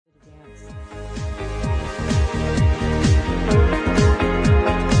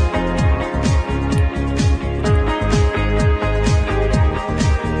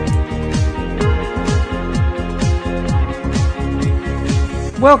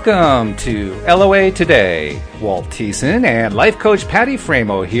Welcome to LOA Today. Walt Thiessen and life coach Patty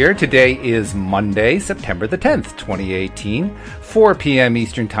Framo here. Today is Monday, September the 10th, 2018, 4 p.m.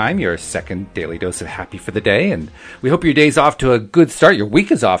 Eastern Time, your second daily dose of happy for the day. And we hope your day's off to a good start. Your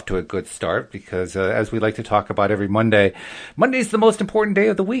week is off to a good start because as we like to talk about every Monday, Monday's the most important day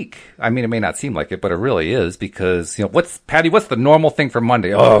of the week. I mean, it may not seem like it, but it really is because, what's the normal thing for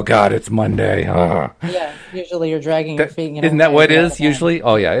Monday? Oh, God, it's Monday. Yeah, usually you're dragging your feet. Isn't that what it is usually?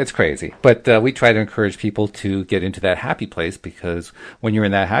 Oh, yeah, it's crazy. But we try to encourage people to get into that happy place because when you're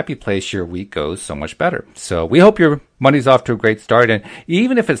in that happy place, your week goes so much better. So we hope your Monday's off to a great start. And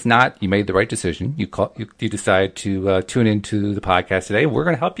even if it's not, you made the right decision. You decide to tune into the podcast today. We're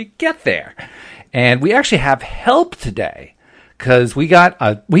going to help you get there. And we actually have help today. Because we have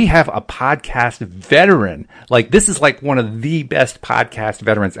a podcast veteran. This is one of the best podcast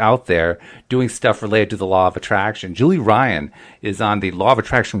veterans out there doing stuff related to the law of attraction. Julie Ryan is on the Law of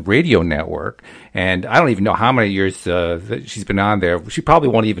Attraction Radio Network. And I don't even know how many years that she's been on there. She probably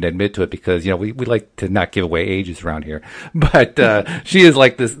won't even admit to it because, we like to not give away ages around here. But she is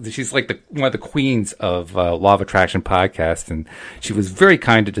she's one of the queens of Law of Attraction podcasts. And she was very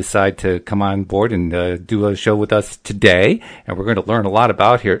kind to decide to come on board and do a show with us today. And we're going to learn a lot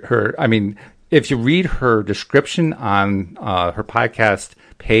about her. I mean, if you read her description on her podcast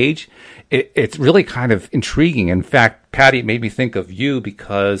page, it's really kind of intriguing. In fact, Patty, it made me think of you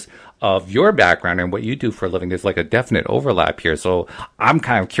because of your background and what you do for a living. There's a definite overlap here. So I'm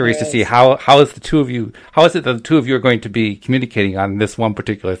kind of curious to see how is it that the two of you are going to be communicating on this one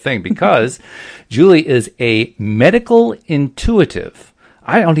particular thing? Because Julie is a medical intuitive.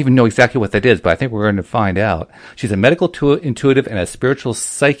 I don't even know exactly what that is, but I think we're going to find out. She's a medical intuitive and a spiritual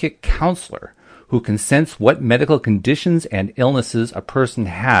psychic counselor who can sense what medical conditions and illnesses a person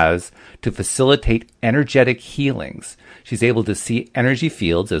has to facilitate energetic healings. She's able to see energy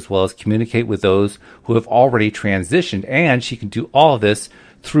fields as well as communicate with those who have already transitioned, and she can do all of this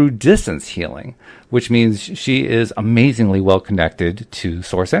through distance healing, which means she is amazingly well connected to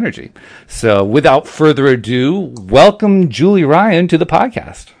source energy. So without further ado, welcome Julie Ryan to the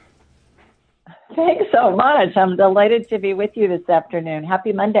podcast. Thanks so much. I'm delighted to be with you this afternoon.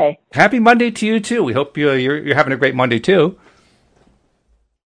 Happy Monday. Happy Monday to you too. We hope you're having a great Monday too.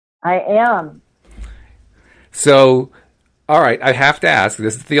 I am. So, all right, I have to ask,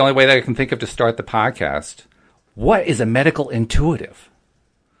 this is the only way that I can think of to start the podcast. What is a medical intuitive?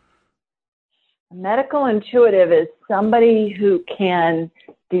 A medical intuitive is somebody who can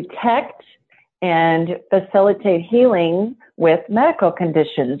detect and facilitate healing with medical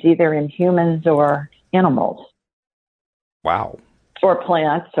conditions, either in humans or animals. Wow. Or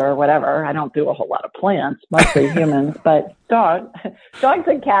plants or whatever. I don't do a whole lot of plants, mostly humans, but dogs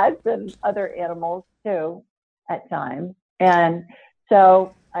and cats and other animals too at times. And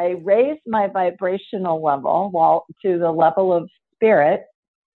so I raised my vibrational level to the level of spirit,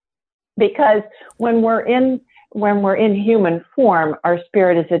 because when we're in human form, our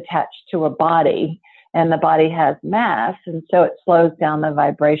spirit is attached to a body, and the body has mass, and so it slows down the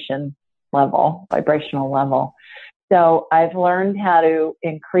vibrational level. So I've learned how to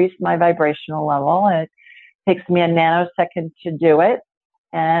increase my vibrational level. It takes me a nanosecond to do it.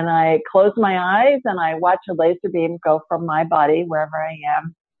 And I close my eyes and I watch a laser beam go from my body wherever I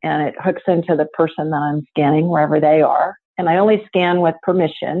am, and it hooks into the person that I'm scanning wherever they are. And I only scan with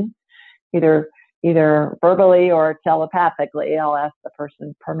permission, either verbally or telepathically. I'll ask the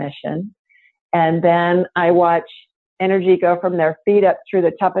person permission. And then I watch energy go from their feet up through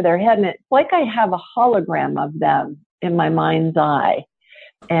the top of their head. And it's like I have a hologram of them in my mind's eye.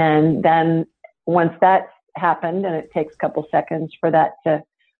 And then once that's happened, and it takes a couple seconds for that to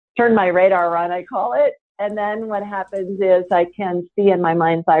turn my radar on, I call it. And then what happens is I can see in my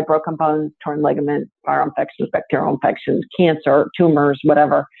mind's eye broken bones, torn ligaments, viral infections, bacterial infections, cancer, tumors,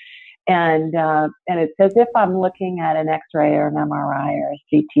 whatever. And it's as if I'm looking at an X-ray or an MRI or a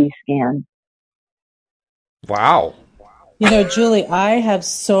CT scan. Wow. Julie, I have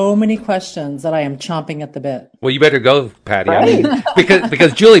so many questions that I am chomping at the bit. Well, you better go, Patty. Right? I mean,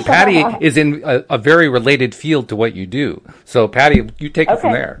 because Julie, Patty is in a very related field to what you do. So, Patty, you take it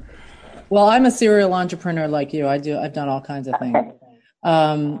from there. Well, I'm a serial entrepreneur like you. I've done all kinds of things.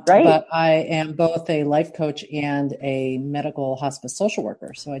 Right. But I am both a life coach and a medical hospice social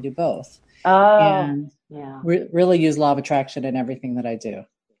worker. So I do both. And really use law of attraction in everything that I do.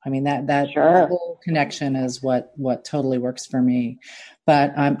 I mean, that whole connection is what totally works for me.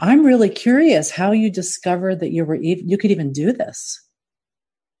 But I'm really curious how you discovered that you could even do this.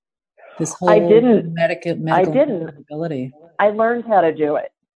 This whole medical ability. I learned how to do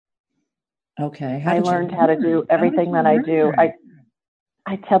it. Okay. I learned how to do everything that I do.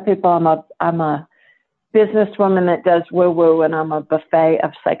 I tell people I'm a businesswoman that does woo-woo, and I'm a buffet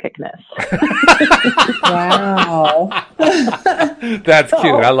of psychicness. Wow. That's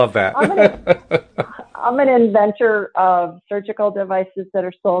cute. I love that. I'm an inventor of surgical devices that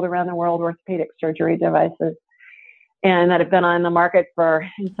are sold around the world, orthopedic surgery devices, and that have been on the market for,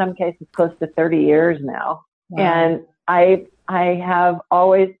 in some cases, close to 30 years now. Wow. And I have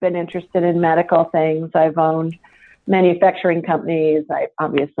always been interested in medical things. I've owned manufacturing companies. I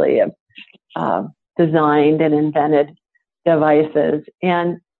obviously have designed and invented devices.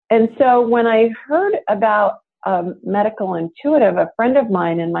 And so when I heard about medical intuitive, a friend of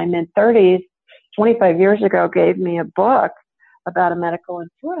mine in my mid-30s, 25 years ago, gave me a book about a medical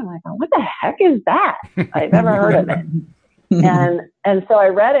intuitive. I thought, what the heck is that? I've never heard of it. And so I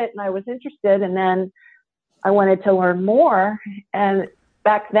read it and I was interested, and then I wanted to learn more. And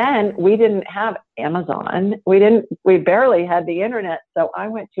back then we didn't have Amazon. We barely had the internet. So I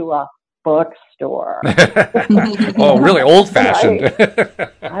went to a bookstore. Oh, really old fashioned.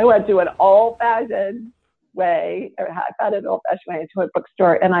 I went to an old fashioned way. I found an old fashioned way into a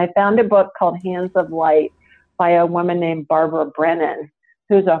bookstore, and I found a book called Hands of Light by a woman named Barbara Brennan,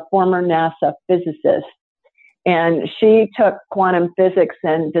 who's a former NASA physicist. And she took quantum physics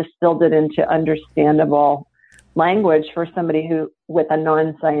and distilled it into understandable language for somebody with a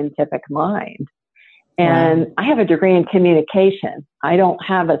non-scientific mind. And I have a degree in communication. I don't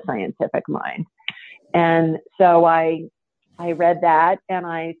have a scientific mind. And so I read that and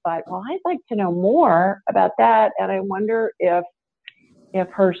I thought, well, I'd like to know more about that. And I wonder if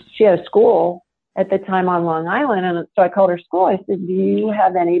she had a school at the time on Long Island. And so I called her school. I said, do you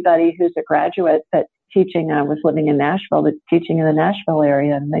have anybody who's a graduate that's teaching? I was living in Nashville, that's teaching in the Nashville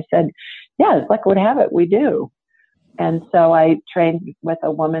area. And they said, yeah, as luck would have it, we do. And so I trained with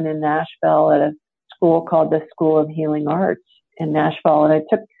a woman in Nashville at a school called the School of Healing Arts in Nashville. And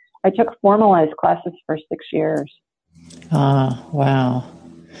I took formalized classes for 6 years. Wow.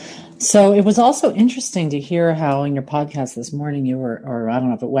 So it was also interesting to hear how in your podcast this morning you were, or I don't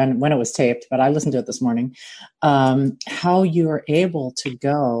know if when it was taped, but I listened to it this morning, how you were able to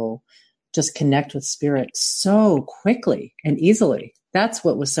go just connect with spirit so quickly and easily. That's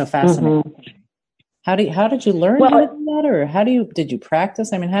what was so fascinating. Mm-hmm. How did you learn how to do that, or did you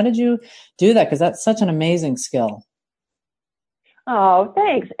practice? I mean, how did you do that? Because that's such an amazing skill. Oh,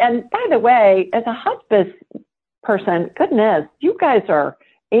 thanks. And by the way, as a hospice person, goodness, you guys are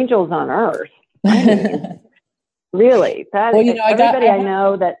angels on earth. I mean, really. Everybody I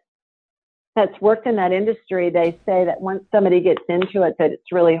know that's worked in that industry, they say that once somebody gets into it, that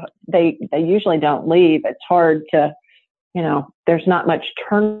it's really, they usually don't leave. It's hard to, there's not much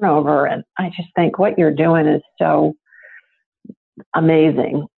turnover. And I just think what you're doing is so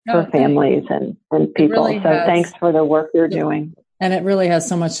amazing for families and people. Really thanks for the work you're doing. And it really has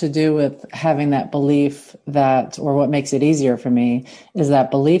so much to do with having that belief or what makes it easier for me is that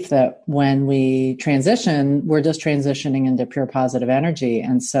belief that when we transition, we're just transitioning into pure positive energy.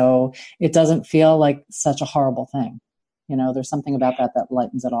 And so it doesn't feel like such a horrible thing. There's something about that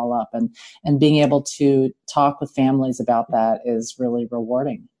lightens it all up, and being able to talk with families about that is really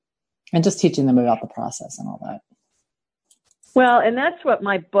rewarding, and just teaching them about the process and all that. Well, and that's what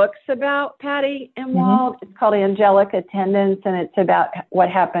my book's about, Patty and Walt. Mm-hmm. It's called Angelic Attendance, and it's about what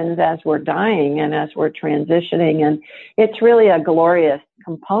happens as we're dying and as we're transitioning. And it's really a glorious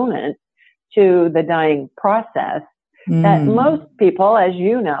component to the dying process that most people, as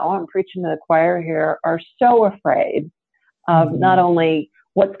you know, I'm preaching to the choir here, are so afraid of not only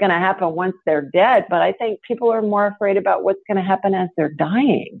what's going to happen once they're dead, but I think people are more afraid about what's going to happen as they're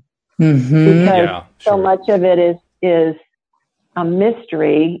dying. Mm-hmm. Because so much of it is a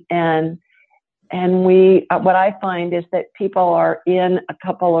mystery, and what I find is that people are in a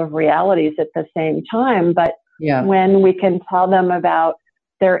couple of realities at the same time, but when we can tell them about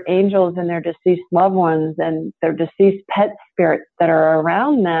their angels and their deceased loved ones and their deceased pet spirits that are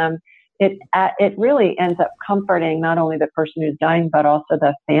around them, it really ends up comforting not only the person who's dying, but also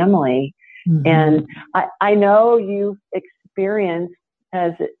the family. Mm-hmm. And I know you've experienced,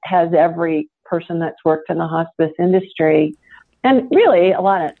 as has every person that's worked in the hospice industry, and really a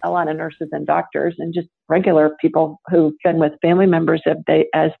lot of nurses and doctors and just regular people who've been with family members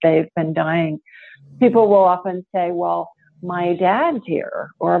as they've been dying. People will often say, well, my dad's here,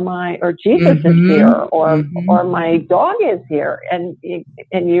 or Jesus is here, or my dog is here. And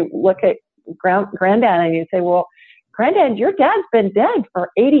you look at Granddad and you say, well, Granddad, your dad's been dead for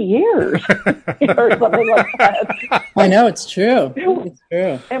 80 years or something like that. I know, it's true. It's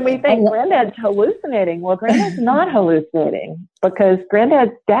true. And we think Granddad's hallucinating. Well, Granddad's not hallucinating, because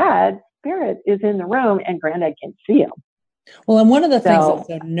Granddad's dad's spirit is in the room and Granddad can see him. Well, and one of the things that's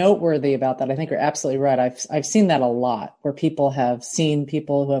so noteworthy about that, I think you're absolutely right. I've seen that a lot, where people have seen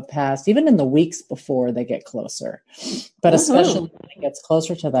people who have passed, even in the weeks before they get closer, but especially when it gets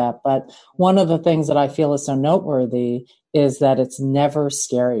closer to that. But one of the things that I feel is so noteworthy is that it's never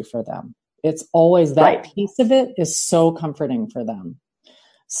scary for them. It's always that piece of it is so comforting for them.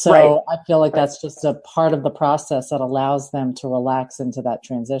 So I feel like that's just a part of the process that allows them to relax into that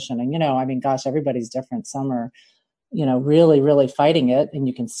transition. And, I mean, gosh, everybody's different. Some are, really, really fighting it, and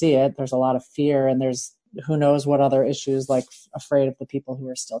you can see it. There's a lot of fear, and there's who knows what other issues, like afraid of the people who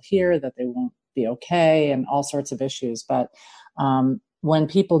are still here, that they won't be okay, and all sorts of issues. But when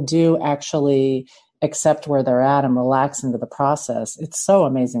people do actually accept where they're at and relax into the process, it's so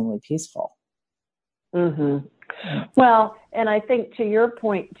amazingly peaceful. Mm-hmm. Well, and I think to your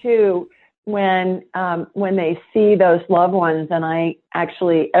point too, when they see those loved ones, and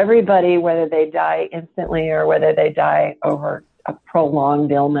everybody, whether they die instantly or whether they die over a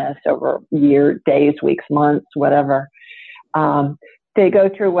prolonged illness over years, days, weeks, months, whatever, they go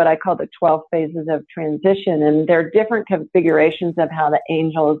through what I call the 12 phases of transition, and there are different configurations of how the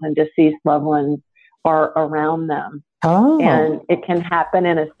angels and deceased loved ones are around them. Oh. And it can happen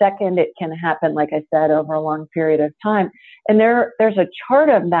in a second. It can happen, like I said, over a long period of time. And there's a chart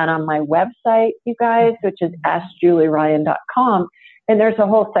of that on my website, you guys, which is AskJulieRyan.com. And there's a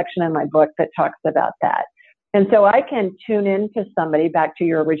whole section in my book that talks about that. And so I can tune into somebody, back to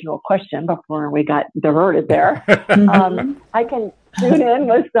your original question before we got diverted there. I can tune in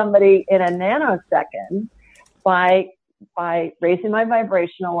with somebody in a nanosecond by raising my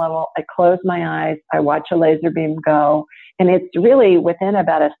vibrational level. I close my eyes, I watch a laser beam go, and it's really within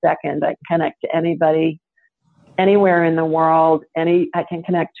about a second. I can connect to anybody, anywhere in the world. I can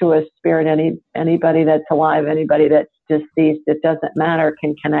connect to a spirit, anybody that's alive, anybody that's deceased. It doesn't matter.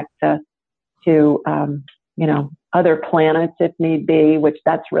 Can connect to other planets if need be, which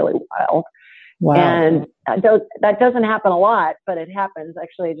that's really wild. Wow. And that doesn't happen a lot, but it happens.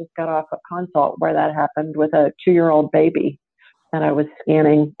 Actually, I just got off a consult where that happened with a 2-year-old baby that I was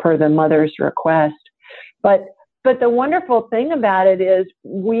scanning per the mother's request. But the wonderful thing about it is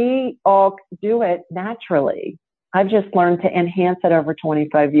we all do it naturally. I've just learned to enhance it over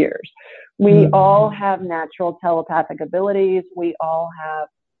 25 years. We all have natural telepathic abilities. We all have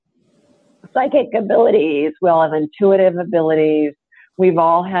psychic abilities. We all have intuitive abilities. We've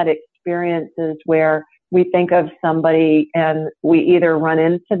all had experiences where we think of somebody and we either run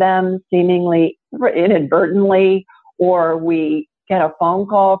into them seemingly inadvertently, or we get a phone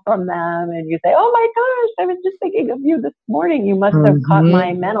call from them and you say, "Oh my gosh, I was just thinking of you this morning. You must have caught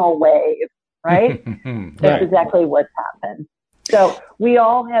my mental wave," right? That's exactly what's happened. So we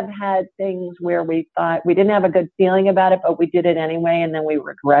all have had things where we thought we didn't have a good feeling about it, but we did it anyway, and then we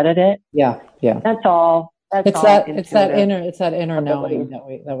regretted it. Yeah. That's all. It's that inner knowing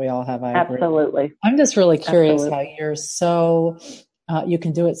that we all have. I agree. Absolutely. I'm just really curious how you're so you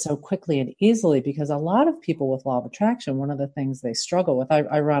can do it so quickly and easily, because a lot of people with law of attraction, one of the things they struggle with,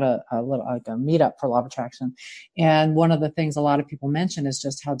 I run a meetup for law of attraction, and one of the things a lot of people mention is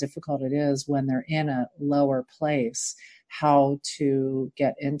just how difficult it is when they're in a lower place, how to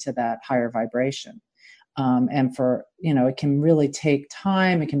get into that higher vibration. And for, it can really take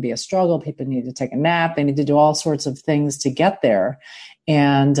time. It can be a struggle. People need to take a nap. They need to do all sorts of things to get there.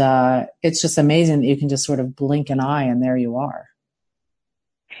 And it's just amazing that you can just sort of blink an eye and there you are.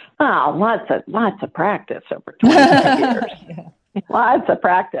 Oh, lots of practice over 25 years. Yeah. Lots of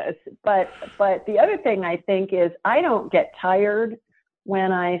practice. But the other thing I think is I don't get tired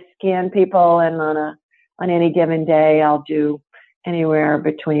when I scan people, and on any given day, I'll do anywhere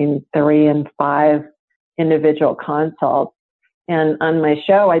between 3 and 5 individual consults. And on my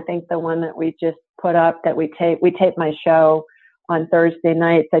show, I think the one that we just put up that we tape my show on Thursday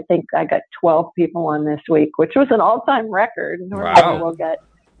nights, I think I got 12 people on this week, which was an all-time record. Normally we'll get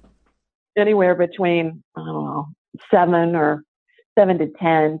anywhere between, 7 to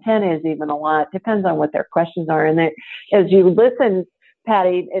 10. 10 is even a lot. Depends on what their questions are. And as you listen,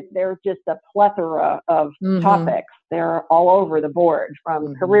 Patty, there's just a plethora of topics. They're all over the board,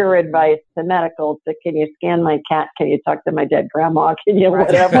 from career advice to medical to, can you scan my cat? Can you talk to my dead grandma? Can you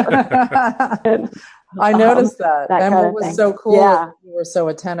whatever? I noticed that. And what was so cool, you were so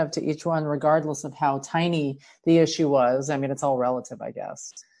attentive to each one, regardless of how tiny the issue was. I mean, it's all relative, I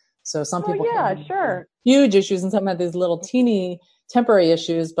guess. So some people have huge issues, and some have these little teeny temporary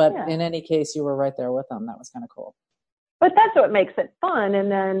issues, but in any case, you were right there with them. That was kind of cool. But that's what makes it fun.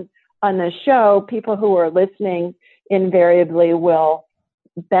 And then on the show, people who are listening invariably will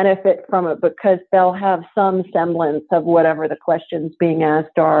benefit from it because they'll have some semblance of whatever the questions being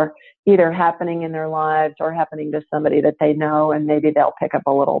asked are either happening in their lives or happening to somebody that they know, and maybe they'll pick up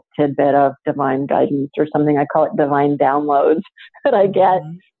a little tidbit of divine guidance or something. I call it divine downloads that I get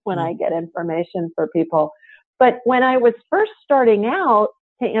when I get information for people. But when I was first starting out,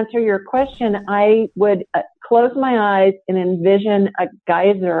 to answer your question, I would close my eyes and envision a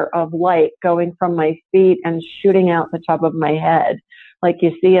geyser of light going from my feet and shooting out the top of my head, like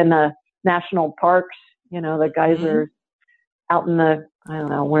you see in the national parks, the geysers out in the, I don't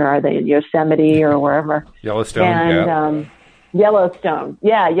know, where are they, in Yosemite or wherever? Yellowstone, and, Yellowstone.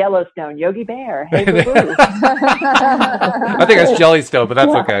 Yeah, Yellowstone. Yogi Bear. Hey, boo-boo. I think it's Jellystone, but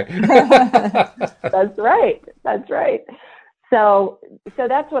that's okay. That's right. So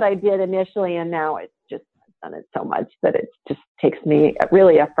that's what I did initially, and now it's just done it so much that it just takes me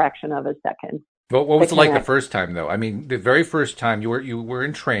really a fraction of a second. What was it like the first time, though? I mean, the very first time you were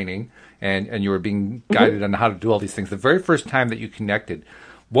in training and you were being guided on how to do all these things. The very first time that you connected,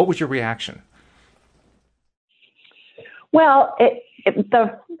 what was your reaction? Well,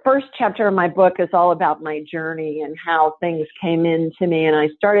 the first chapter of my book is all about my journey and how things came into me. And I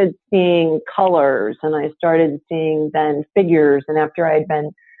started seeing colors, and I started seeing then figures. And after I'd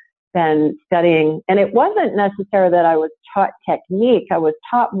been studying, and it wasn't necessarily that I was taught technique. I was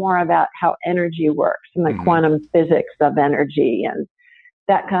taught more about how energy works and the quantum physics of energy and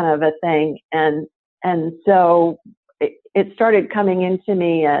that kind of a thing. And so it started coming into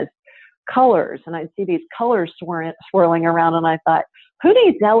me as colors, and I'd see these colors swirling around, and I thought, who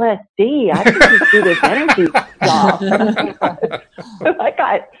needs LSD? I can just do this energy stuff.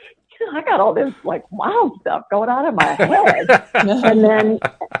 I got all this like wild stuff going on in my head.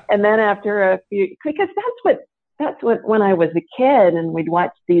 and then after a few, because that's what when I was a kid and we'd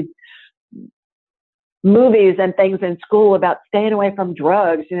watch these movies and things in school about staying away from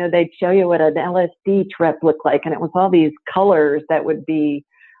drugs, they'd show you what an LSD trip looked like, and it was all these colors that would be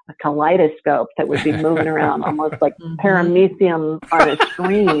a kaleidoscope that would be moving around almost like paramecium on a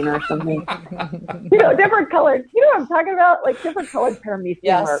screen or something. Different colored, what I'm talking about? Like different colored paramecium.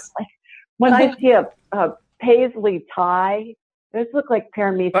 Yes. Or like when I see a paisley tie, those look like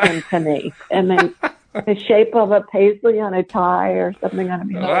paramecium to me. And then the shape of a paisley on a tie or something.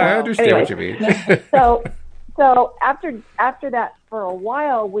 I understand what you mean. So after that, for a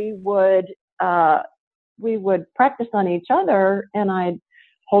while, we would practice on each other, and I'd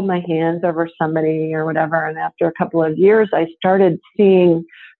hold my hands over somebody or whatever. And after a couple of years, I started seeing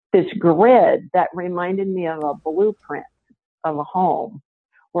this grid that reminded me of a blueprint of a home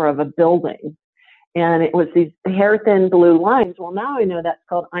or of a building. And it was these hair-thin blue lines. Well, now I know that's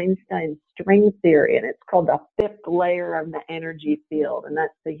called Einstein's string theory, and it's called the fifth layer of the energy field, and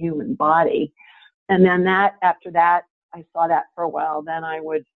that's the human body. And then after that, I saw that for a while. Then I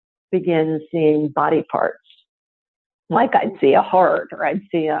would begin seeing body parts. Like I'd see a heart, or I'd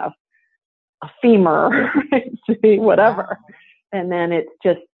see a femur, I'd see whatever. And then it's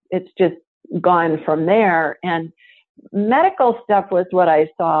just gone from there. And medical stuff was what I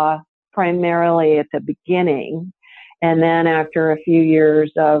saw primarily at the beginning. And then after a few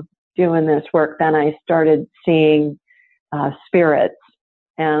years of doing this work, then I started seeing spirits.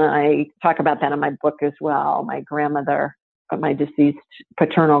 And I talk about that in my book as well. My deceased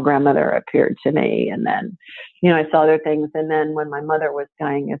paternal grandmother appeared to me. And then, I saw other things. And then when my mother was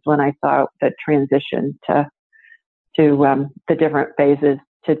dying is when I saw the transition to the different phases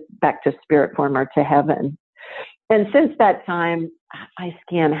back to spirit form or to heaven. And since that time, I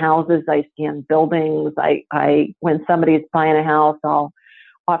scan houses, I scan buildings. When somebody's buying a house,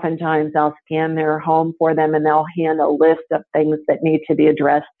 oftentimes I'll scan their home for them, and they'll hand a list of things that need to be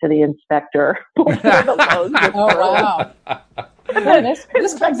addressed to the inspector before the loans are wow.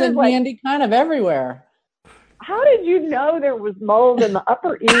 This comes in handy kind of everywhere. How did you know there was mold in the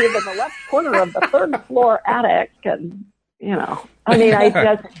upper eave in the left corner of the third floor attic? And,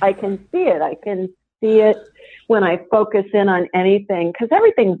 I can see it. I can see it when I focus in on anything, because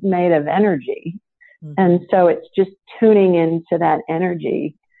everything's made of energy. And so it's just tuning into that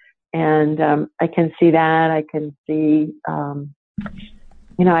energy. And I can see that. I can see,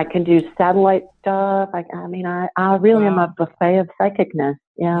 I can do satellite stuff. I really am a buffet of psychicness.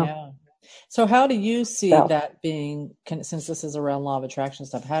 Yeah. So how do you see that being, since this is around law of attraction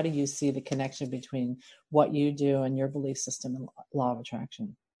stuff, how do you see the connection between what you do and your belief system and law of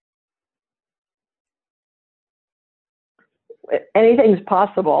attraction? Anything's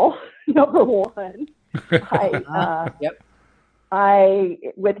possible. Number one, I,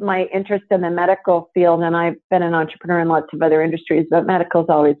 with my interest in the medical field, and I've been an entrepreneur in lots of other industries, but medical's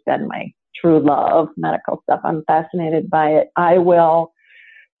always been my true love, medical stuff. I'm fascinated by it. I will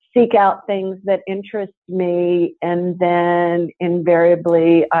seek out things that interest me, and then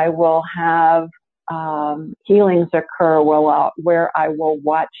invariably I will have healings occur where I will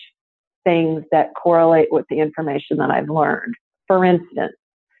watch things that correlate with the information that I've learned. For instance,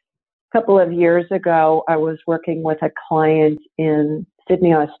 a couple of years ago, I was working with a client in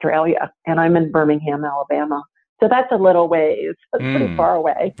Sydney, Australia, and I'm in Birmingham, Alabama. So that's a little ways. That's pretty far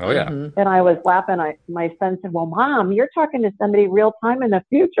away. Oh, yeah. And I was laughing. My son said, well, Mom, you're talking to somebody real time in the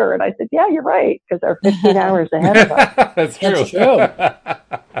future. And I said, yeah, you're right, because they're 15 hours ahead of us. That's true. That's true.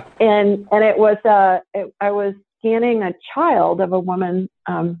 And it was, I was scanning a child of a woman,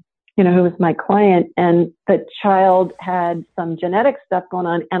 who was my client, and the child had some genetic stuff going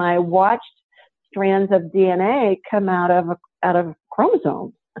on. And I watched strands of DNA come out of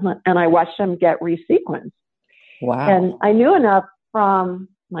chromosomes, and I watched them get resequenced. Wow. And I knew enough from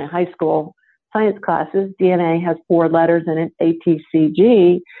my high school science classes. DNA has 4 letters in it, A, T, C,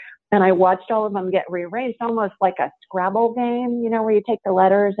 G. And I watched all of them get rearranged, almost like a Scrabble game, where you take the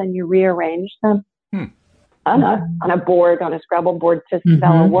letters and you rearrange them on a board, on a Scrabble board to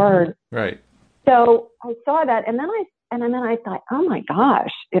spell a word. Right. So I saw that, and then I thought, oh my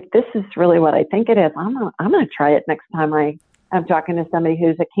gosh, if this is really what I think it is, I'm gonna try it next time I'm talking to somebody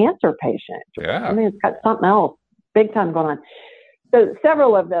who's a cancer patient. Yeah. I mean, it's got something else big time going on. So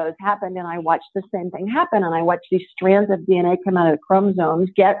several of those happened, and I watched the same thing happen. And I watched these strands of DNA come out of the chromosomes,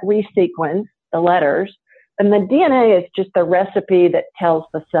 get resequenced, the letters. And the DNA is just the recipe that tells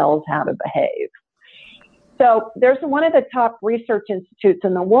the cells how to behave. So there's one of the top research institutes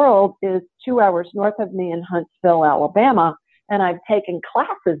in the world is 2 hours north of me in Huntsville, Alabama. And I've taken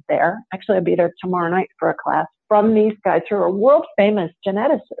classes there. Actually, I'll be there tomorrow night for a class from these guys who are world famous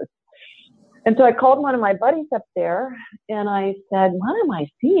geneticists. And so I called one of my buddies up there and I said, what am I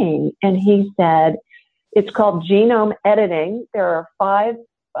seeing? And he said, it's called genome editing. There are 5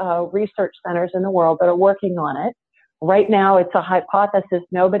 research centers in the world that are working on it. Right now, it's a hypothesis.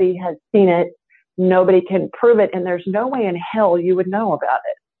 Nobody has seen it. Nobody can prove it. And there's no way in hell you would know about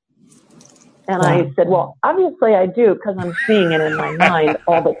it. And I said, well, obviously I do, because I'm seeing it in my mind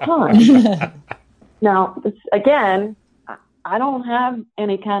all the time. Now, again, I don't have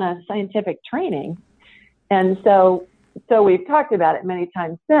any kind of scientific training. And so we've talked about it many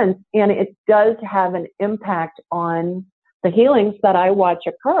times since, and it does have an impact on the healings that I watch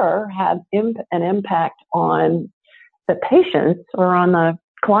occur, have an impact on the patients or on the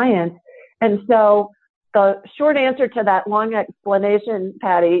clients. And so the short answer to that long explanation,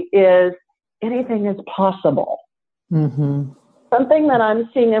 Patty, is anything is possible. Mm-hmm. Something that I'm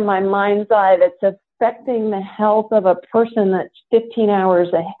seeing in my mind's eye that's affecting the health of a person that's 15 hours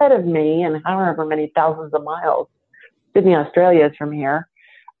ahead of me and however many thousands of miles Sydney, Australia is from here.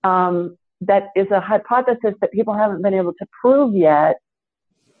 That is a hypothesis that people haven't been able to prove yet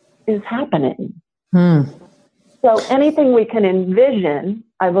is happening. So anything we can envision,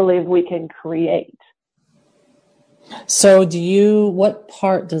 I believe we can create. So what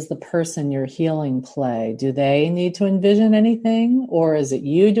part does the person you're healing play? Do they need to envision anything, or is it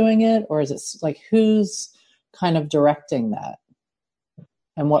you doing it, or is it like who's kind of directing that?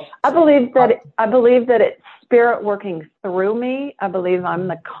 And what? I believe that it's spirit working through me. I believe I'm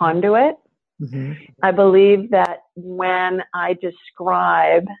the conduit. Mm-hmm. I believe that when I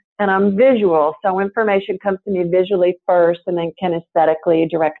describe, and I'm visual, so information comes to me visually first and then kinesthetically,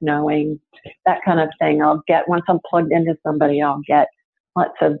 direct knowing, that kind of thing. Once I'm plugged into somebody, I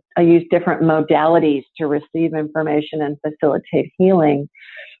use different modalities to receive information and facilitate healing.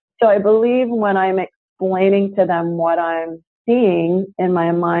 So I believe when I'm explaining to them what I'm seeing in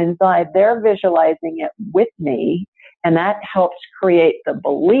my mind's eye, they're visualizing it with me, and that helps create the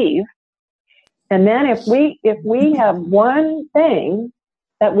belief. And then if we have one thing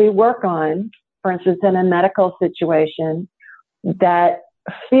that we work on, for instance, in a medical situation that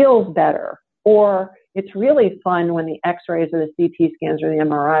feels better, or it's really fun when the x-rays or the CT scans or the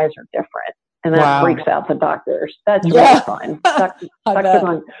MRIs are different, and that freaks out the doctors. That's really fun. Doctors are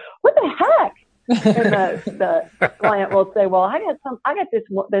going, what the heck? And the client will say, well, I got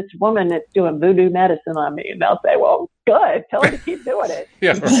this woman that's doing voodoo medicine on me. And they'll say, well, good. Tell her to keep doing it.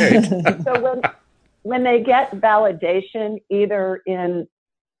 Yeah, right. So when they get validation, either in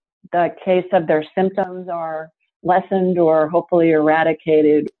the case of their symptoms are lessened or hopefully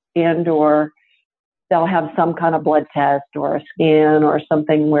eradicated, and or they'll have some kind of blood test or a scan or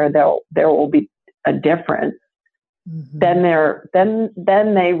something where there will be a difference. Mm-hmm.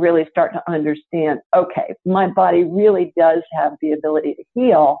 Then they really start to understand, okay, my body really does have the ability to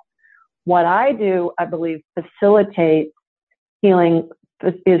heal. What I do, I believe, facilitates healing,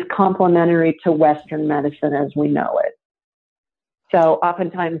 is complementary to Western medicine as we know it. So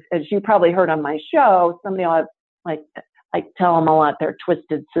oftentimes, as you probably heard on my show, somebody will have, like, I tell them a lot, they're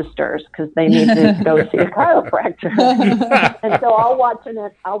twisted sisters because they need to go see a chiropractor. And so I'll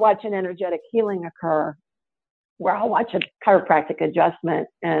watch an energetic healing occur where I'll watch a chiropractic adjustment,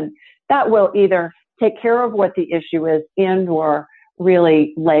 and that will either take care of what the issue is and or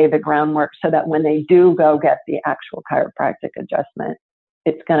really lay the groundwork so that when they do go get the actual chiropractic adjustment,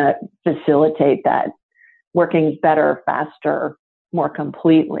 it's going to facilitate that working better, faster, more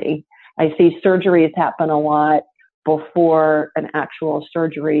completely. I see surgeries happen a lot before an actual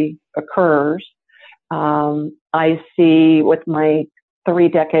surgery occurs. I see, with my 3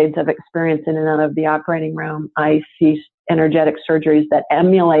 decades of experience in and out of the operating room, I see energetic surgeries that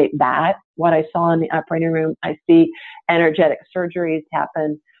emulate that, what I saw in the operating room. I see energetic surgeries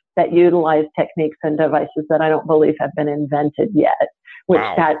happen that utilize techniques and devices that I don't believe have been invented yet, which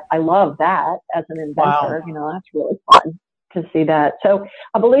I love that as an inventor. Wow. That's really fun to see that. So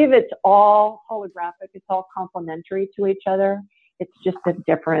I believe it's all holographic. It's all complementary to each other. It's just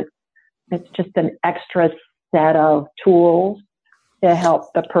an extra set of tools to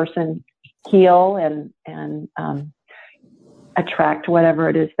help the person heal and attract whatever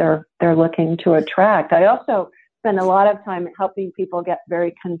it is they're looking to attract. I also spend a lot of time helping people get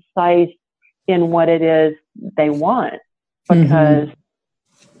very concise in what it is they want, because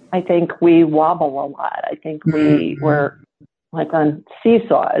I think we wobble a lot. I think we're like on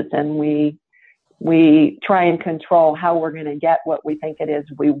seesaws, and we try and control how we're going to get what we think it is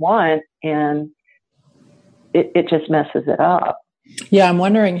we want, and it just messes it up. Yeah, I'm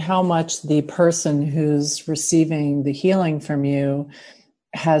wondering how much the person who's receiving the healing from you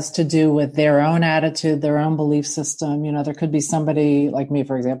has to do with their own attitude, their own belief system. There could be somebody like me,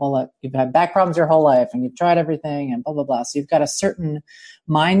 for example, that you've had back problems your whole life and you've tried everything and blah, blah, blah. So you've got a certain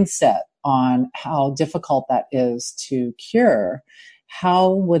mindset on how difficult that is to cure.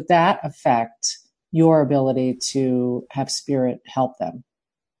 How would that affect your ability to have spirit help them?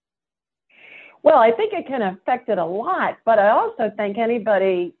 Well, I think it can affect it a lot, but I also think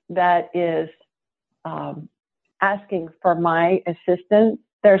anybody that is asking for my assistance,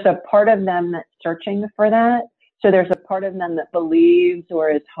 there's a part of them that's searching for that. So there's a part of them that believes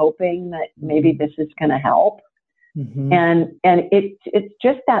or is hoping that maybe this is going to help. Mm-hmm. And it's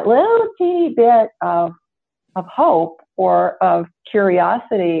just that little teeny bit of hope or of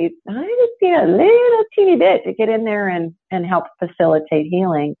curiosity. I just need a little teeny bit to get in there and help facilitate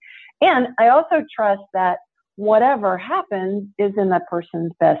healing. And I also trust that whatever happens is in the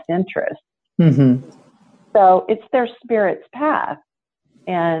person's best interest. Mm-hmm. So it's their spirit's path.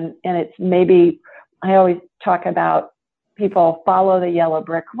 And it's maybe, I always talk about people follow the yellow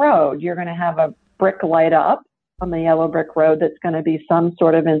brick road. You're going to have a brick light up on the yellow brick road that's going to be some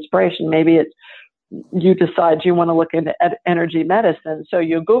sort of inspiration. Maybe it's you decide you want to look into energy medicine, so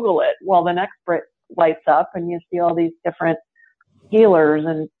you Google it. Well, the next brick lights up and you see all these different healers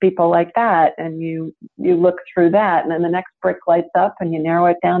and people like that, and you look through that, and then the next brick lights up and you narrow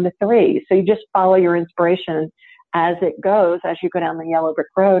it down to 3. So you just follow your inspiration as it goes, as you go down the yellow brick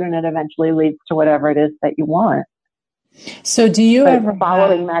road, and it eventually leads to whatever it is that you want. So do you ever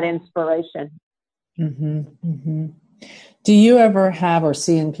following that inspiration? Mm-hmm, mm-hmm. Do you ever have or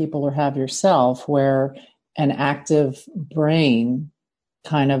see in people or have yourself where an active brain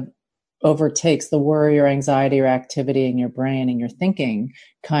kind of overtakes the worry or anxiety or activity in your brain and your thinking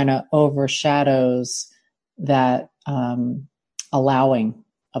kind of overshadows that allowing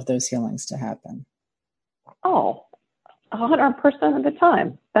of those healings to happen? Oh, 100% of the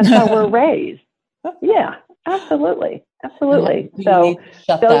time. That's how we're raised. Yeah, absolutely. Absolutely. So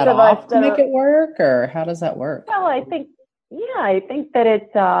shut that off to make it work, or how does that work? Well, I think that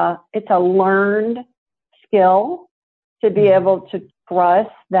it's a learned skill to be able to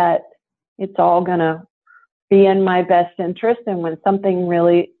trust that it's all going to be in my best interest. And when something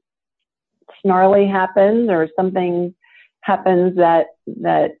really snarly happens or something happens that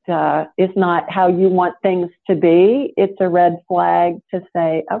is not how you want things to be, it's a red flag to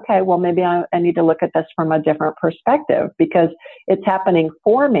say, okay, well, maybe I need to look at this from a different perspective because it's happening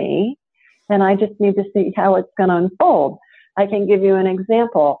for me and I just need to see how it's going to unfold. I can give you an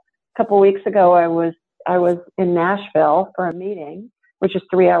example. A couple of weeks ago, I was in Nashville for a meeting, which is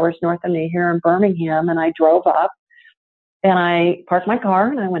 3 hours north of me here in Birmingham, and I drove up. And I parked my car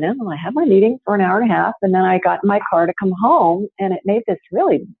and I went in and I had my meeting for an hour and a half. And then I got in my car to come home and it made this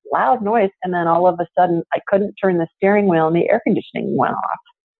really loud noise. And then all of a sudden I couldn't turn the steering wheel and the air conditioning went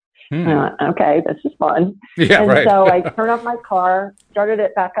off. Okay, this is fun. Yeah, and so I turned off my car, started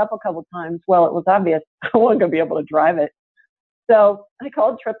it back up a couple times. Well, it was obvious I wasn't going to be able to drive it. So I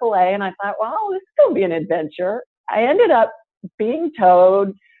called AAA and I thought, well, this is going to be an adventure. I ended up being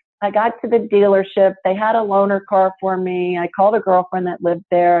towed. I got to the dealership. They had a loaner car for me. I called a girlfriend that lived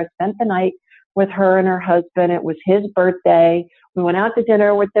there. I spent the night with her and her husband. It was his birthday. We went out to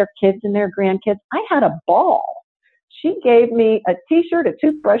dinner with their kids and their grandkids. I had a ball. She gave me a T-shirt, a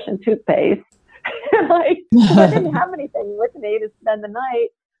toothbrush, and toothpaste. I didn't have anything with me to spend the night.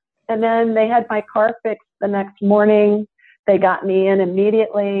 And then they had my car fixed the next morning. They got me in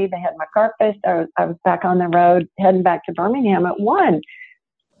immediately. They had my car fixed. I was back on the road, heading back to Birmingham at 1.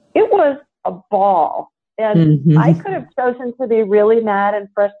 It was a ball. And I could have chosen to be really mad and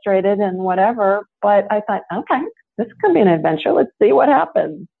frustrated and whatever, but I thought, okay, this could be an adventure. Let's see what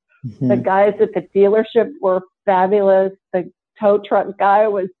happens. The guys at the dealership were fabulous. The tow truck guy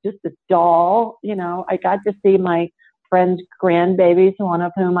was just a doll. You know, I got to see my friend's grandbabies, one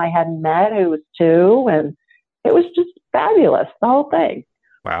of whom I hadn't met, who was 2, and it was just fabulous, the whole thing.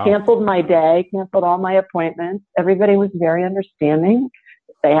 Wow. Canceled my day, canceled all my appointments. Everybody was very understanding.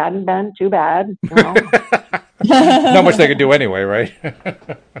 They hadn't been too bad. You know? Not much they could do anyway, right?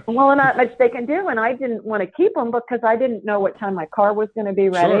 Well, not much they can do, and I didn't want to keep them because I didn't know what time my car was going to be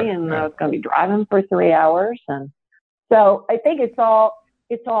ready, and I was going to be driving for 3 hours. And so I think it's all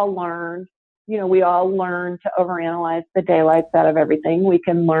learned. You know, we all learn to overanalyze the daylights out of everything. We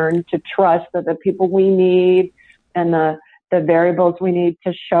can learn to trust that the people we need and the variables we need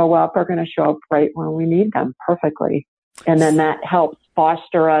to show up are going to show up right when we need them perfectly. And then that helps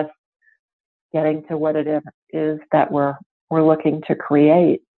foster us getting to what it is that we're looking to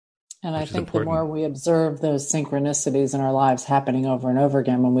create. And I think the more we observe those synchronicities in our lives happening over and over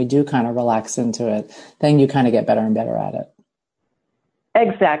again, when we do kind of relax into it, then you kind of get better and better at it.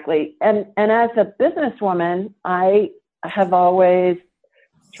 Exactly. And as a businesswoman, I have always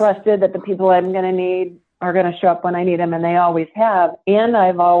trusted that the people I'm going to need are going to show up when I need them, and they always have. And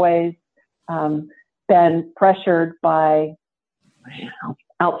I've always been pressured by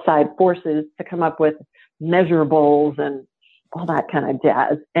outside forces to come up with measurables and all that kind of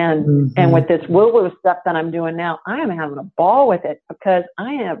jazz. And with this woo-woo stuff that I'm doing now, I am having a ball with it because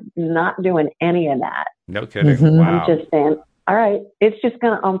I am not doing any of that. No kidding. Wow. I'm just saying, all right, it's just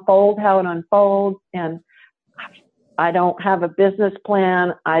going to unfold how it unfolds. And I don't have a business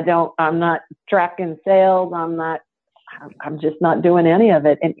plan. I'm not tracking sales. I'm just not doing any of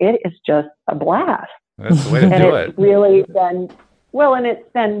it. And it is just a blast. That's the way to do it. It's really been, well, and it's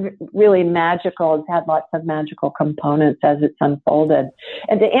been really magical. It's had lots of magical components as it's unfolded.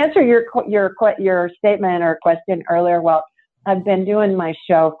 And to answer your statement or question earlier, well, I've been doing my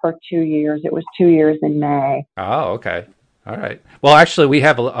show for 2 years. It was 2 years in May. Oh, okay. All right. Well, actually, we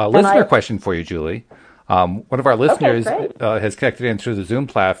have a listener question for you, Julie. One of our listeners has connected in through the Zoom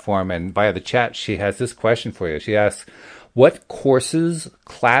platform, and via the chat, she has this question for you. She asks, what courses,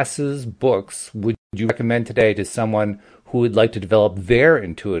 classes, books would you recommend today to someone who would like to develop their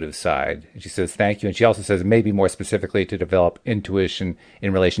intuitive side? And she says, thank you. And she also says, maybe more specifically to develop intuition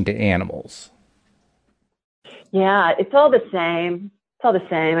in relation to animals. Yeah, it's all the same.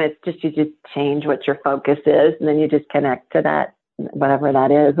 It's just, you just change what your focus is, and then you just connect to that, whatever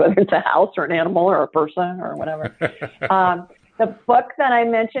that is, whether it's a house or an animal or a person or whatever. The book that I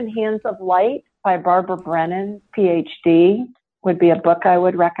mentioned, Hands of Light by Barbara Brennan, PhD, would be a book I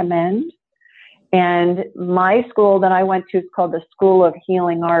would recommend. And my school that I went to is called the School of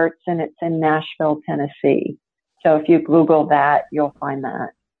Healing Arts, and it's in Nashville, Tennessee. So if you Google that, you'll find that.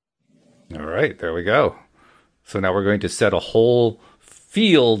 All right, there we go. So now we're going to set a whole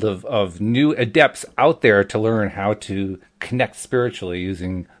field of new adepts out there to learn how to connect spiritually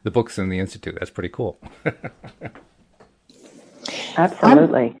using the books in the Institute. That's pretty cool.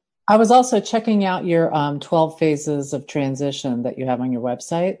 Absolutely. I was also checking out your 12 phases of transition that you have on your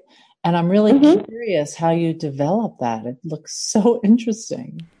website, and I'm really curious how you develop that. It looks so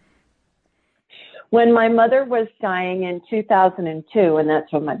interesting. When my mother was dying in 2002, and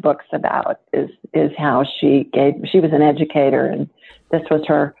that's what my book's about, is how she was an educator, and this was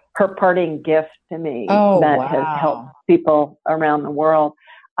her parting gift to me has helped people around the world.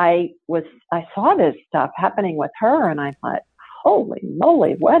 I saw this stuff happening with her, and I thought, holy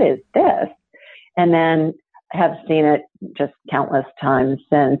moly, what is this? And then have seen it just countless times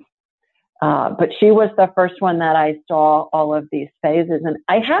since. But she was the first one that I saw all of these phases, and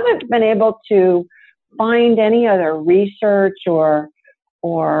I haven't been able to find any other research or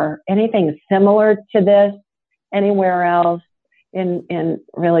anything similar to this anywhere else in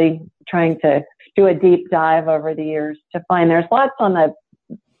really trying to do a deep dive over the years to find. There's lots on the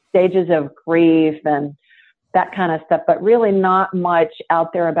stages of grief and that kind of stuff, but really not much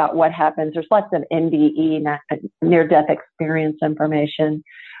out there about what happens. There's lots of NDE, near-death experience information,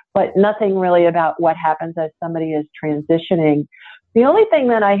 but nothing really about what happens as somebody is transitioning. The only thing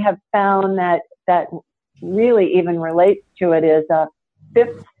that I have found that really even relates to it is a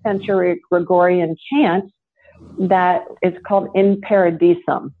 5th century Gregorian chant that is called In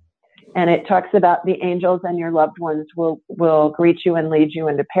Paradisum. And it talks about the angels and your loved ones will greet you and lead you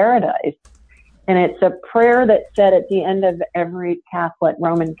into paradise. And it's a prayer that's said at the end of every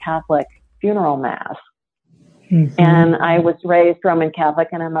Roman Catholic funeral mass. Mm-hmm. And I was raised Roman Catholic,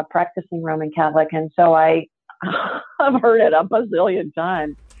 and I'm a practicing Roman Catholic. And so I've heard it a bazillion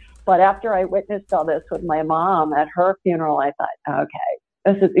times. But after I witnessed all this with my mom at her funeral, I thought, okay,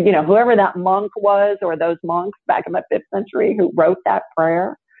 this is, whoever that monk was, or those monks back in the 5th century who wrote that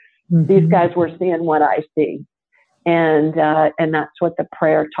prayer, mm-hmm. these guys were seeing what I see. And that's what the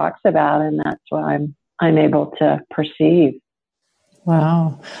prayer talks about. And that's what I'm able to perceive.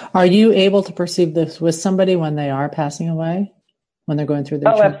 Wow. Are you able to perceive this with somebody when they are passing away, when they're going through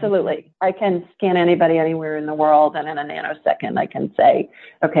their treatment? Absolutely. I can scan anybody anywhere in the world, and in a nanosecond, I can say,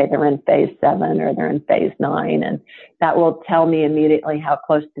 okay, they're in phase 7 or they're in phase 9, and that will tell me immediately how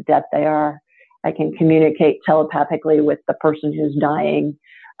close to death they are. I can communicate telepathically with the person who's dying.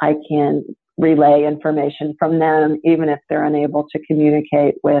 I can relay information from them, even if they're unable to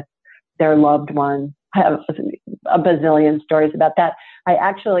communicate with their loved one. I have a bazillion stories about that. I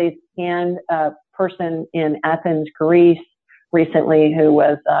actually scanned a person in Athens, Greece recently who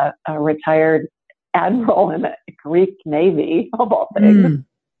was a retired admiral in the Greek Navy, of all things.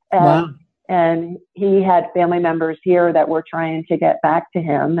 Wow. And he had family members here that were trying to get back to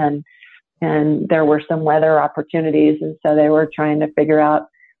him, and there were some weather opportunities. And so they were trying to figure out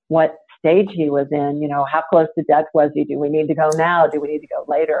what stage he was in, how close to death was he? Do we need to go now? Do we need to go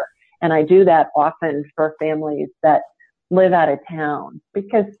later? And I do that often for families that live out of town,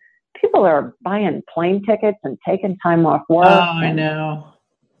 because people are buying plane tickets and taking time off work. Oh, I know.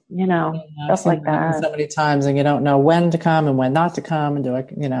 Stuff like that. So many times, and you don't know when to come and when not to come, and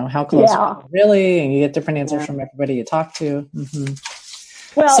how close really, and you get different answers from everybody you talk to. Mm-hmm.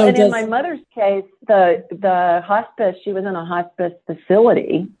 Well, so in my mother's case, the hospice, she was in a hospice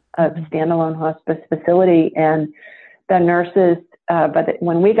facility, a standalone hospice facility, and the nurses, but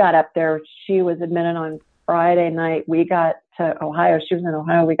when we got up there, she was admitted on Friday night. We got to Ohio. She was in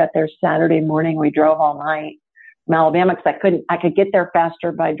Ohio. We got there Saturday morning. We drove all night from Alabama because I could get there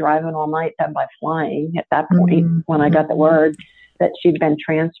faster by driving all night than by flying at that point when I got the word that she'd been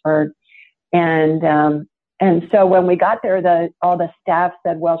transferred. And so when we got there, all the staff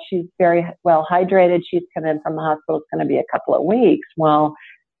said, well, she's very well hydrated. She's come in from the hospital. It's going to be a couple of weeks. Well,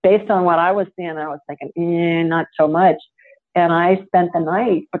 based on what I was seeing, I was thinking, not so much. And I spent the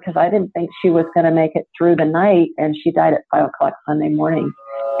night because I didn't think she was going to make it through the night. And she died at 5:00 Sunday morning.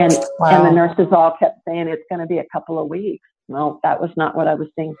 And the nurses all kept saying it's going to be a couple of weeks. Well, that was not what I was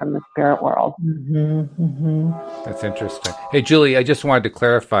seeing from the spirit world. Mm-hmm, mm-hmm. That's interesting. Hey, Julie, I just wanted to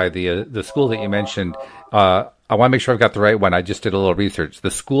clarify the school that you mentioned. I want to make sure I've got the right one. I just did a little research.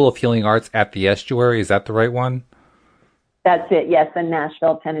 The School of Healing Arts at the Estuary, is that the right one? That's it. Yes, in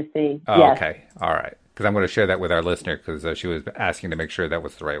Nashville, Tennessee. Oh, yes. Okay. All right. Because I'm going to share that with our listener because she was asking to make sure that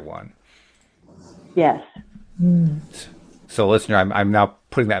was the right one. Yes. So, listener, I'm now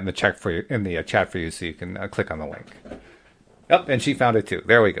putting that in the chat for you, so you can click on the link. Yep, and she found it too.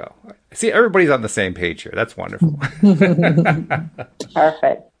 There we go. See, everybody's on the same page here. That's wonderful.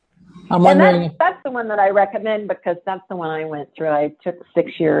 Perfect. I'm wondering. And that's the one that I recommend because that's the one I went through. I took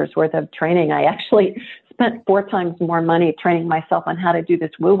 6 years worth of training. I actually spent 4 times more money training myself on how to do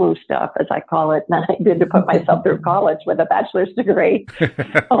this woo-woo stuff, as I call it, than I did to put myself through college with a bachelor's degree. It's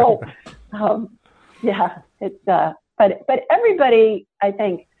but everybody, I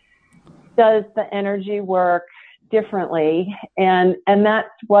think, does the energy work differently, and that's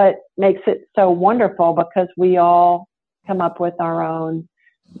what makes it so wonderful because we all come up with our own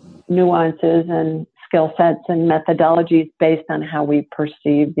nuances and skill sets and methodologies based on how we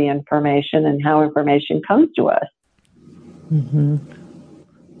perceive the information and how information comes to us. Mm-hmm.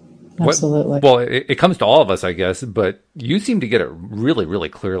 Absolutely. Well, it comes to all of us, I guess, but you seem to get it really, really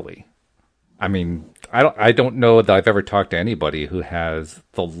clearly. I mean, I don't know that I've ever talked to anybody who has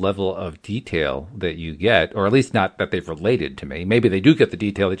the level of detail that you get, or at least not that they've related to me. Maybe they do get the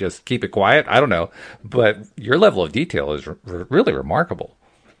detail, they just keep it quiet. I don't know. But your level of detail is really remarkable.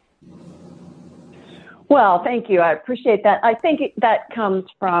 Well, thank you. I appreciate that. I think that comes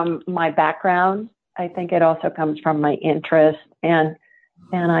from my background. I think it also comes from my interest. And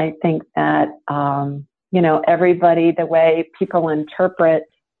I think that, everybody, the way people interpret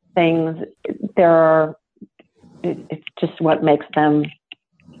things, it's just what makes them.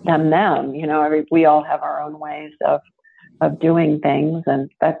 We all have our own ways of doing things, and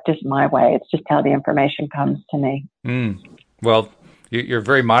that's just my way. It's just how the information comes to me. Well, you're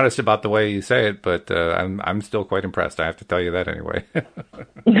very modest about the way you say it, but I'm still quite impressed. I have to tell you that anyway.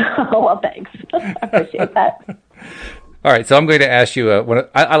 Well, thanks. I appreciate that. All right, so I'm going to ask you.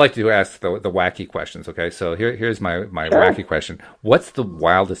 I like to ask the wacky questions. Okay, so here's my Sure. wacky question. What's the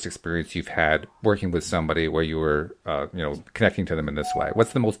wildest experience you've had working with somebody where you were, connecting to them in this way?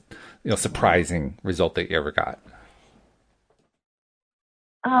 What's the most, surprising result that you ever got?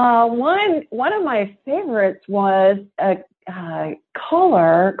 One of my favorites was a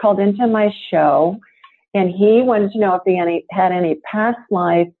caller called into my show, and he wanted to know if he had any past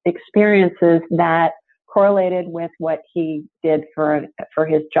life experiences that correlated with what he did for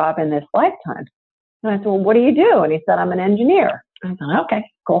his job in this lifetime. And I said, well, what do you do? And he said, I'm an engineer. I said, okay,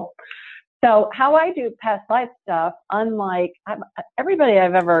 cool. So how I do past life stuff, unlike everybody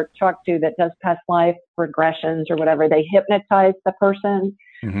I've ever talked to that does past life regressions or whatever, they hypnotize the person.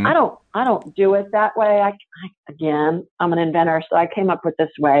 Mm-hmm. I don't do it that way. Again, I'm an inventor, so I came up with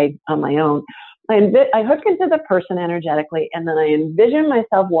this way on my own. I hook into the person energetically, and then I envision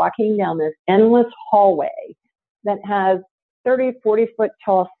myself walking down this endless hallway that has 30, 40-foot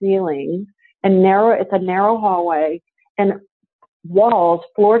tall ceilings and it's a narrow hallway, and walls,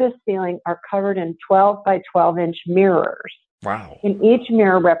 floor to ceiling, are covered in 12 by 12-inch mirrors. Wow. And each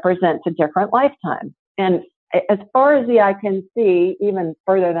mirror represents a different lifetime. And as far as the eye can see, even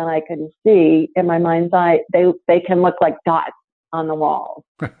further than I can see in my mind's eye, they can look like dots on the walls.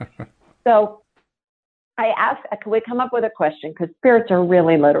 So I asked, can we come up with a question? Because spirits are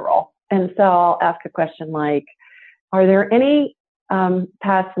really literal. And so I'll ask a question like, are there any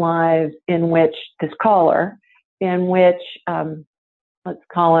past lives in which this caller, in which, let's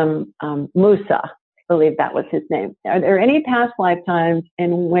call him Musa, I believe that was his name. Are there any past lifetimes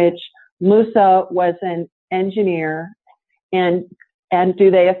in which Musa was an engineer, and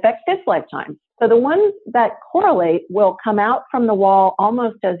do they affect this lifetime? So the ones that correlate will come out from the wall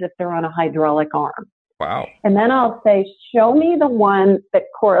almost as if they're on a hydraulic arm. Wow. And then I'll say, show me the one that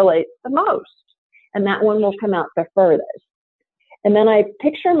correlates the most. And that one will come out the furthest. And then I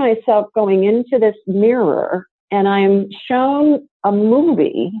picture myself going into this mirror, and I'm shown a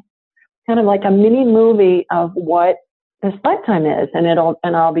movie, kind of like a mini movie of what this lifetime is. And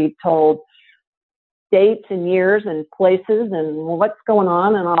I'll be told dates and years and places and what's going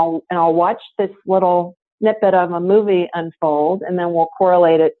on. And I'll watch this little snippet of a movie unfold, and then we'll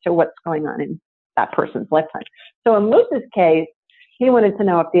correlate it to what's going on in that person's lifetime. So in Moose's case, he wanted to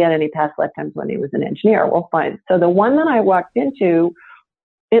know if he had any past lifetimes when he was an engineer. Well, fine. So the one that I walked into,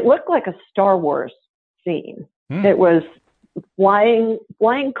 it looked like a Star Wars scene. It was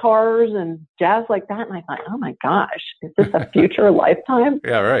flying cars and jazz like that. And I thought, oh my gosh, is this a future lifetime?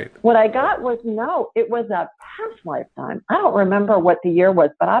 Yeah, right. What I got was, no, it was a past lifetime. I don't remember what the year was,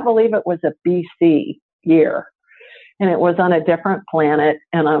 but I believe it was a BC year. And it was on a different planet.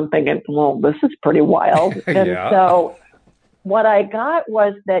 And I'm thinking, well, this is pretty wild. And yeah. So what I got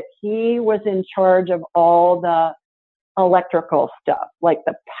was that he was in charge of all the electrical stuff, like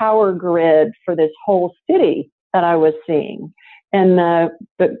the power grid for this whole city that I was seeing, and the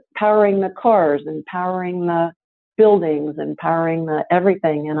powering the cars and powering the buildings and powering the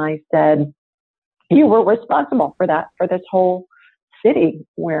everything. And I said, you were responsible for that, for this whole city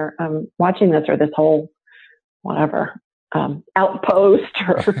where I'm watching this, or this whole whatever outpost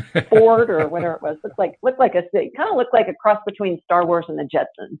or fort or whatever it was. Looked like a city. Kind of looked like a cross between Star Wars and the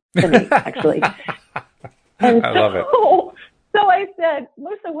Jetsons to me, actually. And I love it. So I said,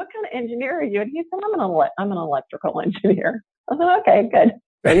 Musa, what kind of engineer are you? And he said, I'm an electrical engineer. I said, okay, good.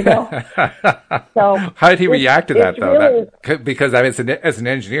 There you go. So how did he react to that, though? Really, because I mean, as an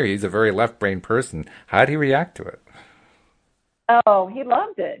engineer, he's a very left-brain person. How did he react to it? Oh, he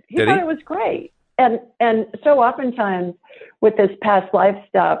loved it. He thought it was great. And so oftentimes with this past life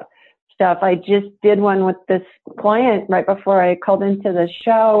stuff, I just did one with this client right before I called into the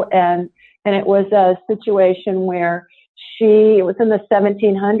show, and it was a situation where it was in the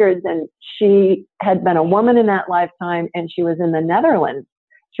 1700s, and she had been a woman in that lifetime, and she was in the Netherlands.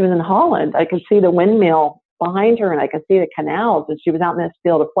 She was in Holland. I could see the windmill behind her, and I could see the canals, and she was out in this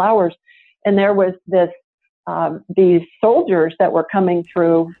field of flowers. And there was these soldiers that were coming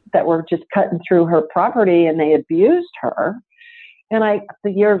through, that were just cutting through her property, and they abused her. And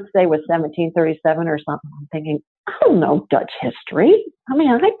the year, say, was 1737 or something. I'm thinking, I don't know Dutch history. I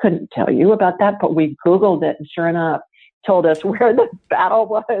mean, I couldn't tell you about that, but we Googled it, and sure enough, told us where the battle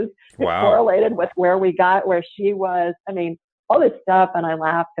was. Wow. It correlated with where she was. I mean, all this stuff. And I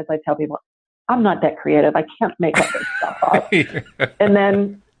laugh because I tell people, I'm not that creative. I can't make up this stuff up. And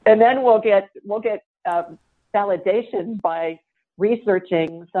then we'll get validation by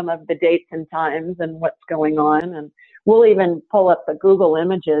researching some of the dates and times and what's going on. And we'll even pull up the Google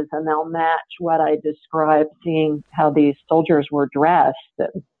images and they'll match what I described, seeing how these soldiers were dressed.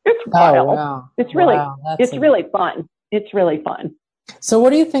 And it's wild. Oh, wow. It's really, really fun. It's really fun. So what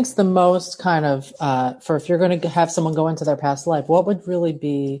do you think's the most kind of, for if you're going to have someone go into their past life, what would really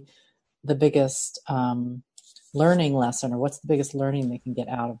be the biggest learning lesson, or what's the biggest learning they can get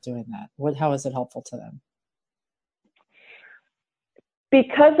out of doing that? How is it helpful to them?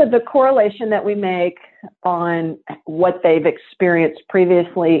 Because of the correlation that we make on what they've experienced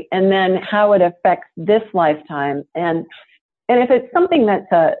previously, and then how it affects this lifetime, and if it's something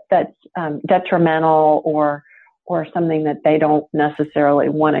that's detrimental or something that they don't necessarily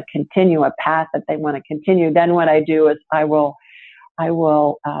want to continue, a path that they want to continue, then what I do is I will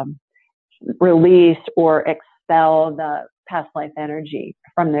release or expel the past life energy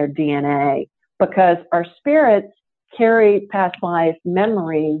from their DNA, because our spirits carry past life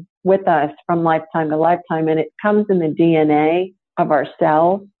memory with us from lifetime to lifetime, and it comes in the DNA of our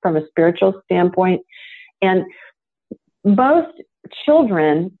cells from a spiritual standpoint. And most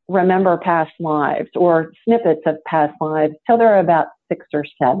children remember past lives or snippets of past lives till they're about 6 or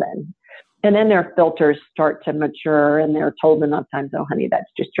 7. And then their filters start to mature and they're told enough times, oh, honey, that's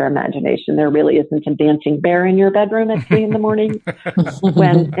just your imagination. There really isn't a dancing bear in your bedroom at 3 in the morning.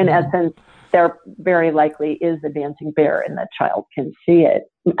 When in essence, there very likely is a dancing bear and the child can see it.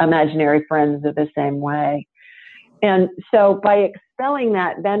 Imaginary friends are the same way. And so by expelling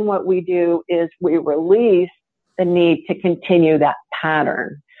that, then what we do is we release the need to continue that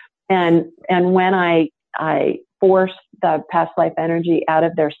pattern. And when I force the past life energy out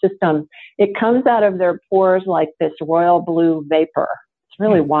of their system, it comes out of their pores like this royal blue vapor. It's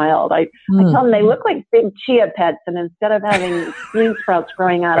really wild. I tell them they look like big chia pets, and instead of having bean sprouts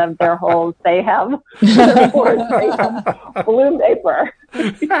growing out of their holes, they have their pores made of blue vapor.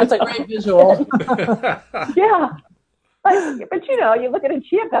 That's a great visual. Yeah. But you look at a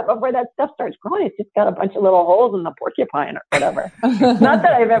chia pet before that stuff starts growing, it's just got a bunch of little holes in the porcupine or whatever. Not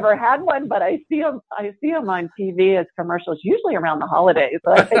that I've ever had one, but I see them on TV as commercials, usually around the holidays.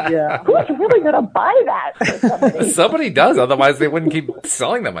 So I think, who's really going to buy that for somebody? Somebody does, otherwise they wouldn't keep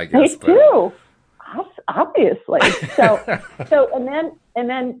selling them, I guess. They do, obviously. So and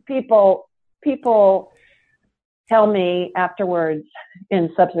then people tell me afterwards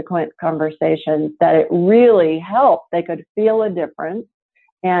in subsequent conversations that it really helped. They could feel a difference.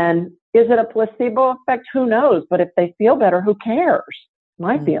 And is it a placebo effect? Who knows? But if they feel better, who cares?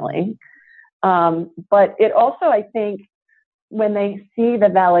 My feeling. But it also, I think, when they see the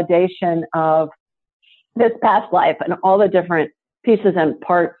validation of this past life and all the different pieces and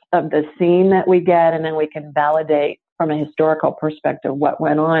parts of the scene that we get, and then we can validate from a historical perspective what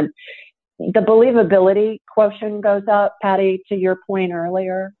went on, the believability quotient goes up, Patty, to your point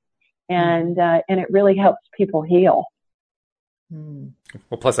earlier, and it really helps people heal.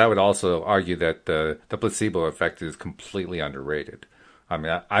 Well, plus I would also argue that the placebo effect is completely underrated. I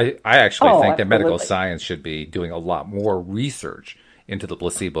mean, I actually think that medical science should be doing a lot more research into the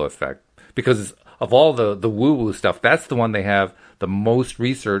placebo effect, because of all the woo-woo stuff, that's the one they have the most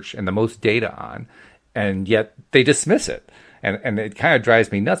research and the most data on, and yet they dismiss it. And it kind of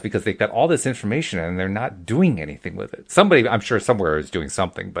drives me nuts, because they've got all this information and they're not doing anything with it. Somebody, I'm sure somewhere, is doing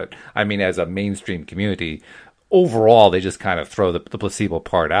something, but I mean, as a mainstream community, overall, they just kind of throw the placebo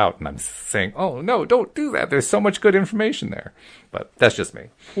part out. And I'm saying, oh, no, don't do that. There's so much good information there. But that's just me.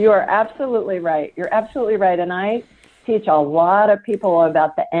 You are absolutely right. You're absolutely right. And I teach a lot of people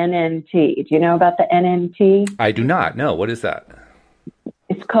about the NNT. Do you know about the NNT? I do not. No. What is that?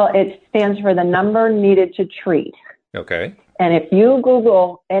 It stands for the number needed to treat. Okay. And if you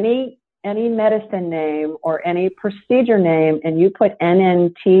Google any medicine name or any procedure name and you put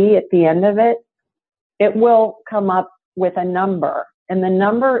NNT at the end of it, it will come up with a number. And the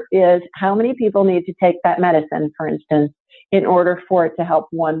number is how many people need to take that medicine, for instance, in order for it to help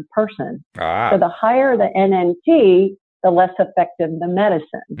one person. So the higher the NNT, the less effective the medicine.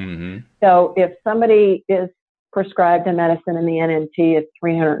 Mm-hmm. So if somebody is prescribed a medicine and the NNT is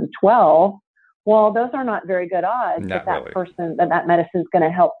 312, well, those are not very good odds that that medicine is going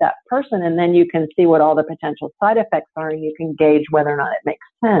to help that person. And then you can see what all the potential side effects are, and you can gauge whether or not it makes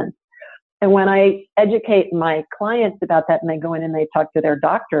sense. And when I educate my clients about that, and they go in and they talk to their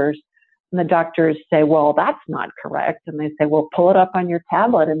doctors, and the doctors say, well, that's not correct. And they say, well, pull it up on your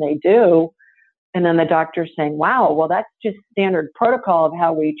tablet. And they do. And then the doctor's saying, wow, well, that's just standard protocol of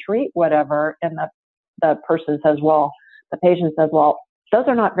how we treat whatever. And the person says, well, the patient says, well, those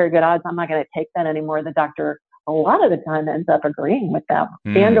are not very good odds. I'm not going to take that anymore. The doctor, a lot of the time, ends up agreeing with them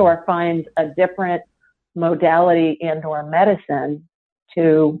and or finds a different modality and or medicine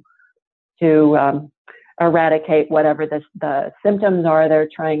to eradicate whatever the symptoms are they're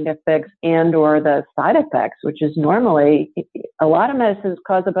trying to fix and or the side effects, which is normally a lot of medicines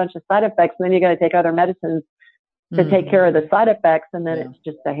cause a bunch of side effects, and then you got to take other medicines to take care of the side effects, and then it's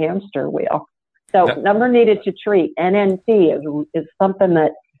just a hamster wheel. So number needed to treat, NNT, is something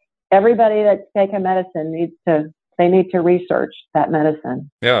that everybody that's taking medicine needs to research that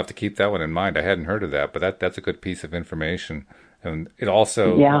medicine. Yeah, I'll have to keep that one in mind. I hadn't heard of that, but that's a good piece of information. And it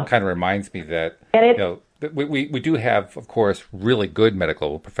also kind of reminds me that, we do have, of course, really good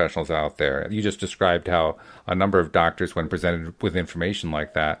medical professionals out there. You just described how a number of doctors, when presented with information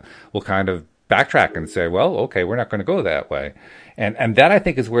like that, will kind of backtrack and say, well, okay, we're not going to go that way. And that, I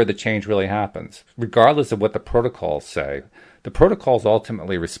think, is where the change really happens. Regardless of what the protocols say, the protocols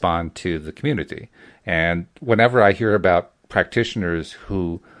ultimately respond to the community. And whenever I hear about practitioners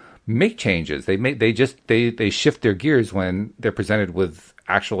who make changes, they shift their gears when they're presented with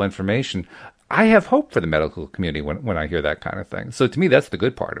actual information, I have hope for the medical community when I hear that kind of thing. So to me, that's the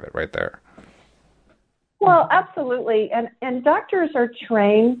good part of it right there. Well, absolutely. And doctors are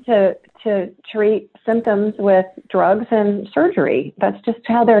trained to treat symptoms with drugs and surgery. That's just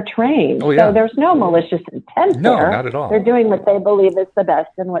how they're trained. Oh, yeah. So there's no malicious intent there. No, not at all. They're doing what they believe is the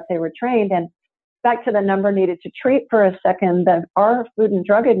best and what they were trained. And back to the number needed to treat for a second, that our Food and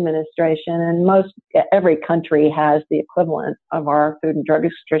Drug Administration, and every country has the equivalent of our Food and Drug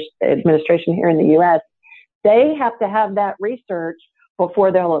Administration here in the U.S., they have to have that research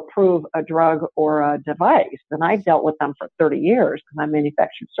before they'll approve a drug or a device. And I dealt with them for 30 years because I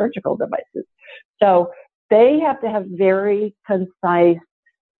manufactured surgical devices. So they have to have very concise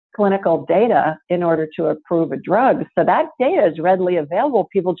clinical data in order to approve a drug. So that data is readily available.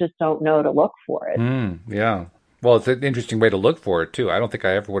 People just don't know to look for it. Yeah. Well, it's an interesting way to look for it, too. I don't think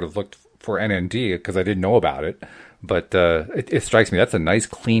I ever would have looked for NND because I didn't know about it. But it strikes me that's a nice,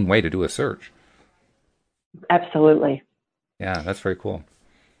 clean way to do a search. Absolutely. Yeah, that's very cool.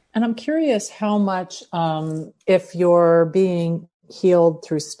 And I'm curious how much, if you're being healed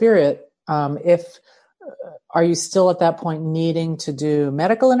through spirit, are you still at that point needing to do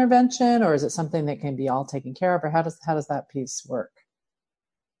medical intervention, or is it something that can be all taken care of, or how does that piece work?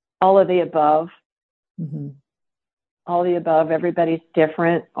 All of the above. Mm-hmm. All of the above. Everybody's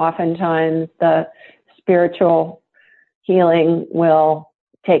different. Oftentimes the spiritual healing will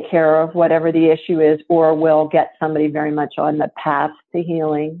take care of whatever the issue is, or will get somebody very much on the path to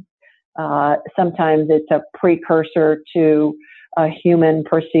healing. Sometimes it's a precursor to a human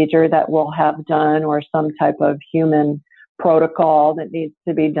procedure that we'll have done, or some type of human protocol that needs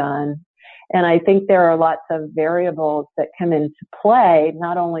to be done. And I think there are lots of variables that come into play,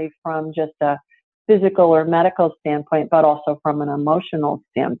 not only from just a physical or medical standpoint, but also from an emotional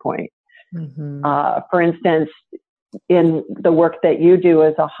standpoint. Mm-hmm. For instance, in the work that you do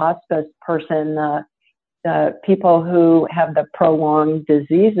as a hospice person, the people who have the prolonged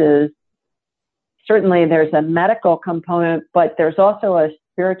diseases, certainly there's a medical component, but there's also a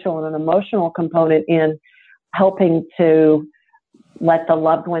spiritual and an emotional component in helping to let the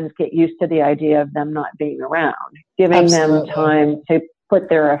loved ones get used to the idea of them not being around, giving them time to put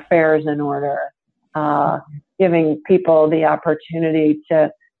their affairs in order, giving people the opportunity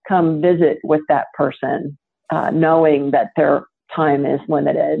to come visit with that person, knowing that their time is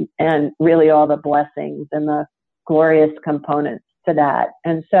limited, and really all the blessings and the glorious components to that.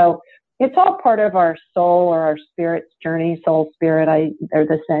 And so it's all part of our soul or our spirit's journey. Soul, spirit, they're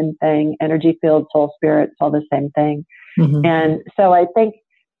the same thing. Energy field, soul, spirit, it's all the same thing. Mm-hmm. And so I think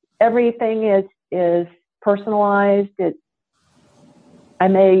everything is personalized. I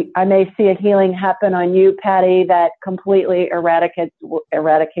may see a healing happen on you, Patty, that completely eradicates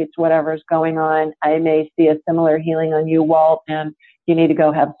whatever's going on. I may see a similar healing on you, Walt, and you need to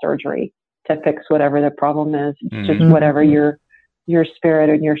go have surgery to fix whatever the problem is. It's just whatever your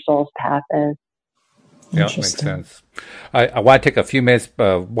spirit and your soul's path is. Yeah, makes sense. I want to take a few minutes,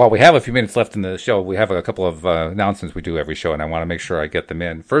 while we have a few minutes left in the show, we have a couple of announcements we do every show, and I want to make sure I get them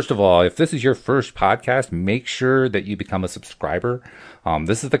in. First of all, if this is your first podcast, make sure that you become a subscriber.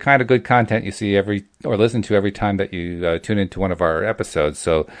 This is the kind of good content you see or listen to every time that you tune into one of our episodes.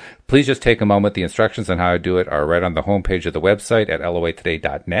 So please just take a moment. The instructions on how to do it are right on the homepage of the website at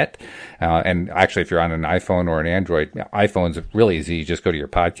loatoday.net. And actually, if you're on an iPhone or an Android, iPhone's really easy. You just go to your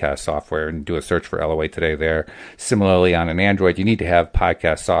podcast software and do a search for LOA Today there. Similarly, on an Android, you need to have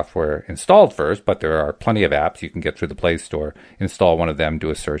podcast software installed first, but there are plenty of apps. You can get through the Play Store, install one of them, do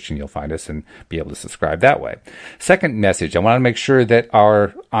a search, and you'll find us and be able to subscribe that way. Second message, I want to make sure that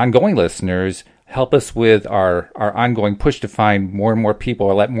our ongoing listeners help us with our ongoing push to find more and more people,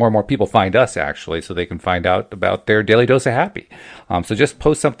 or let more and more people find us, actually, so they can find out about their daily dose of happy. So just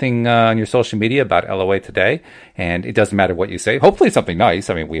post something on your social media about LOA today, and it doesn't matter what you say. Hopefully something nice.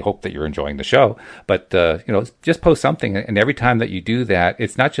 I mean, we hope that you're enjoying the show, but just post something. And every time that you do that,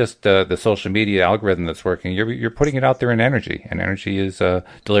 it's not just the social media algorithm that's working. You're putting it out there in energy, and energy is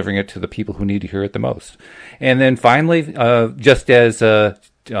delivering it to the people who need to hear it the most. And then finally, just as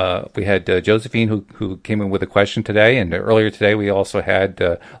we had Josephine who came in with a question today, and earlier today we also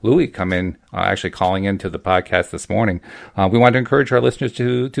had Louis come in, actually calling into the podcast this morning. We want to encourage our listeners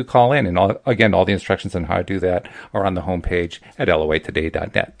to call in, and all the instructions on how to do that are on the homepage at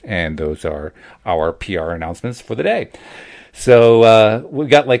loatoday.net, and those are our PR announcements for the day. So we've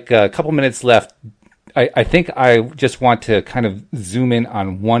got like a couple minutes left. I think I just want to kind of zoom in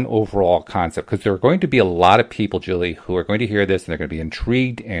on one overall concept, because there are going to be a lot of people, Julie, who are going to hear this and they're going to be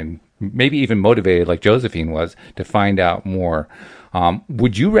intrigued and maybe even motivated, like Josephine was, to find out more.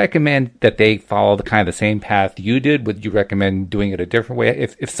 Would you recommend that they follow the same path you did? Would you recommend doing it a different way?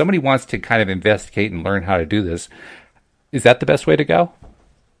 If somebody wants to kind of investigate and learn how to do this, is that the best way to go?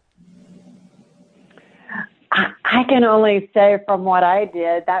 I can only say from what I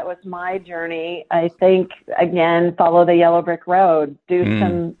did, that was my journey. I think, again, follow the yellow brick road.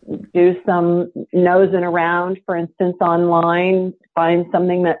 Do some nosing around, for instance, online. Find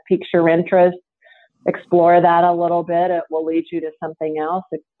something that piques your interest. Explore that a little bit. It will lead you to something else.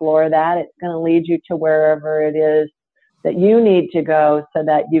 Explore that. It's going to lead you to wherever it is that you need to go, so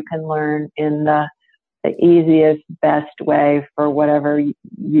that you can learn in the easiest, best way for whatever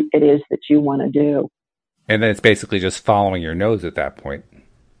it is that you want to do. And then it's basically just following your nose at that point.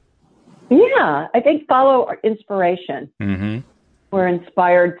 Yeah, I think follow inspiration. Mm-hmm. We're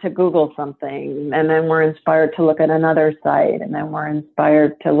inspired to Google something, and then we're inspired to look at another site, and then we're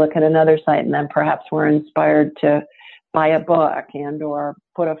inspired to look at another site, and then perhaps we're inspired to buy a book and or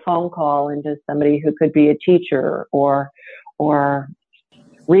put a phone call into somebody who could be a teacher, or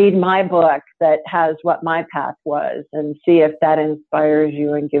read my book that has what my path was, and see if that inspires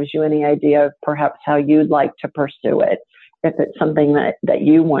you and gives you any idea of perhaps how you'd like to pursue it, if it's something that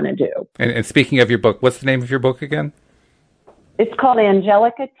you want to do. And speaking of your book, what's the name of your book again? It's called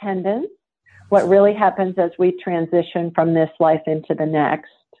Angelic Attendance: What Really Happens as We Transition from This Life into the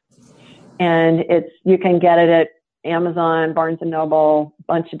Next. And you can get it at Amazon, Barnes & Noble, a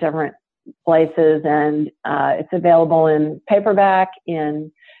bunch of different places, and it's available in paperback,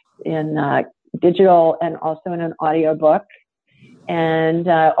 in digital, and also in an audiobook. And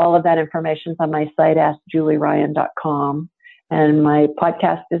all of that information is on my site, askjulieryan.com. And my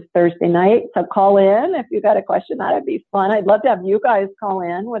podcast is Thursday night, so call in if you got a question. That would be fun. I'd love to have you guys call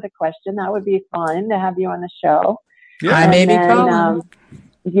in with a question. That would be fun to have you on the show. Yeah, I may be calling.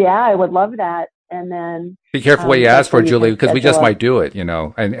 Yeah, I would love that. And then be careful what you ask for, Julie, because we just might do it,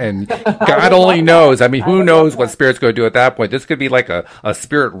 and God only knows. I mean, who knows what Spirit's going to do at that point? This could be like a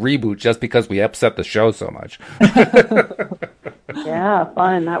Spirit reboot just because we upset the show so much. Yeah,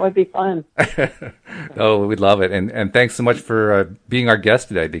 fun. That would be fun. Oh, we'd love it. And thanks so much for being our guest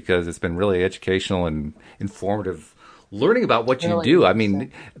today, because it's been really educational and informative, learning about what you do. I mean,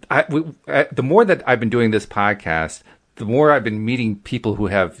 the more that I've been doing this podcast, the more I've been meeting people who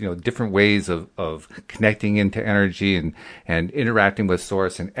have, different ways of connecting into energy and interacting with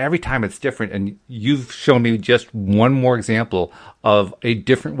Source. And every time it's different. And you've shown me just one more example of a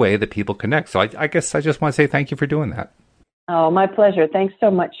different way that people connect. So I guess I just want to say thank you for doing that. Oh, my pleasure. Thanks so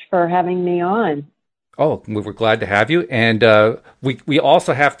much for having me on. Oh, we're glad to have you. And we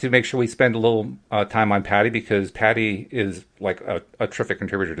also have to make sure we spend a little time on Patty, because Patty is like a terrific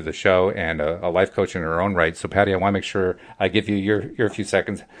contributor to the show and a life coach in her own right. So, Patty, I want to make sure I give you your few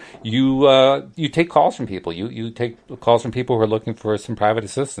seconds. You take calls from people. You take calls from people who are looking for some private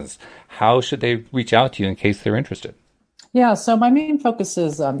assistance. How should they reach out to you in case they're interested? Yeah, so my main focus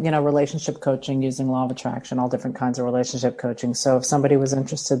is, relationship coaching using law of attraction, all different kinds of relationship coaching. So if somebody was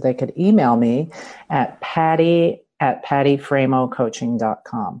interested, they could email me at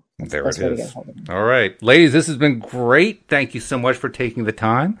patty@pattyframocoaching.com. There it is. All right. Ladies, this has been great. Thank you so much for taking the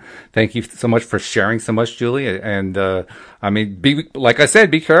time. Thank you so much for sharing so much, Julie. And, like I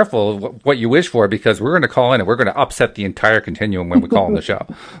said, be careful what you wish for, because we're going to call in and we're going to upset the entire continuum when we call on the show.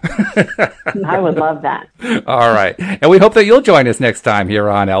 I would love that. All right. And we hope that you'll join us next time here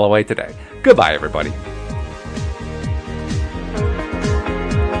on LOA Today. Goodbye, everybody.